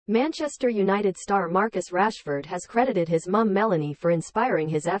Manchester United star Marcus Rashford has credited his mum Melanie for inspiring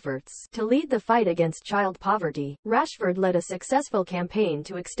his efforts to lead the fight against child poverty. Rashford led a successful campaign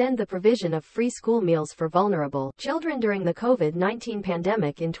to extend the provision of free school meals for vulnerable children during the COVID-19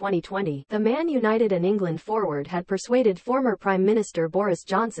 pandemic in 2020. The Man United and England forward had persuaded former Prime Minister Boris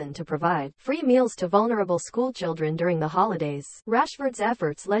Johnson to provide free meals to vulnerable school children during the holidays. Rashford's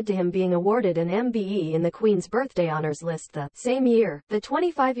efforts led to him being awarded an MBE in the Queen's Birthday Honours list the same year. The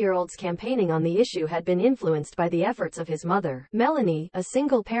 25-year-old's campaigning on the issue had been influenced by the efforts of his mother, Melanie, a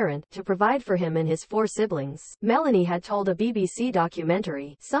single parent, to provide for him and his 4 siblings. Melanie had told a BBC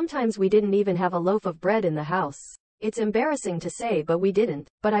documentary, "Sometimes we didn't even have a loaf of bread in the house. It's embarrassing to say, but we didn't.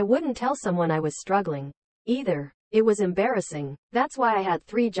 But I wouldn't tell someone I was struggling either. It was embarrassing. That's why I had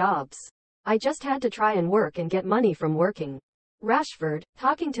 3 jobs. I just had to try and work and get money from working." Rashford,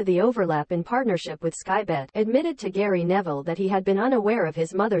 talking to The Overlap in partnership with Sky Bet, admitted to Gary Neville that he had been unaware of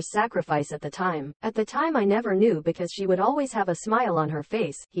his mother's sacrifice at the time. "At the time I never knew because she would always have a smile on her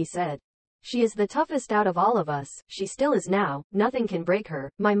face," he said. "She is the toughest out of all of us. She still is now. Nothing can break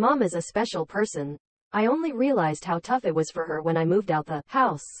her. My mom is a special person. I only realized how tough it was for her when I moved out the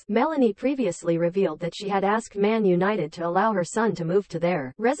house." Melanie previously revealed that she had asked Man United to allow her son to move to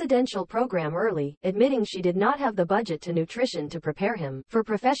their residential program early, admitting she did not have the budget to nutrition to prepare him for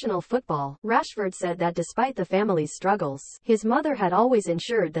professional football. Rashford said that despite the family's struggles, his mother had always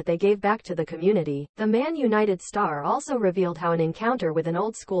ensured that they gave back to the community. The Man United star also revealed how an encounter with an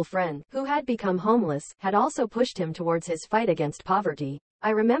old school friend, who had become homeless, had also pushed him towards his fight against poverty. "I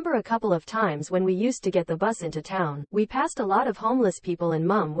remember a couple of times when we used to get the bus into town, we passed a lot of homeless people and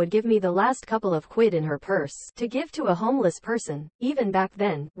mum would give me the last couple of quid in her purse to give to a homeless person. Even back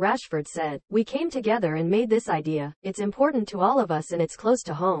then," Rashford said, "we came together and made this idea. It's important to all of us and it's close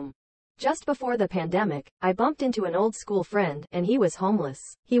to home. Just before the pandemic, I bumped into an old school friend, and he was homeless.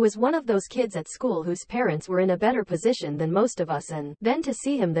 He was one of those kids at school whose parents were in a better position than most of us, and then to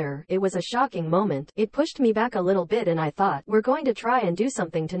see him there, it was a shocking moment. It pushed me back a little bit and I thought, we're going to try and do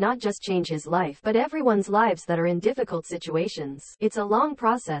something to not just change his life, but everyone's lives that are in difficult situations. It's a long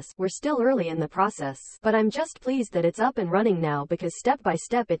process, we're still early in the process, but I'm just pleased that it's up and running now because step by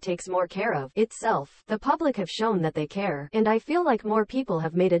step it takes more care of itself. The public have shown that they care, and I feel like more people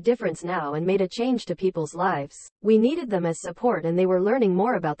have made a difference now and made a change to people's lives. We needed them as support and they were learning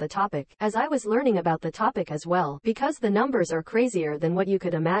more about the topic, as I was learning about the topic as well, because the numbers are crazier than what you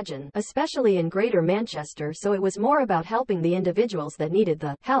could imagine, especially in Greater Manchester, so it was more about helping the individuals that needed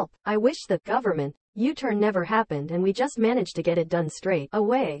the help. I wish the government U-turn never happened and we just managed to get it done straight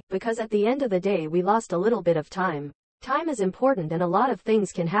away, because at the end of the day we lost a little bit of time. Time is important and a lot of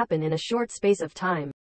things can happen in a short space of time."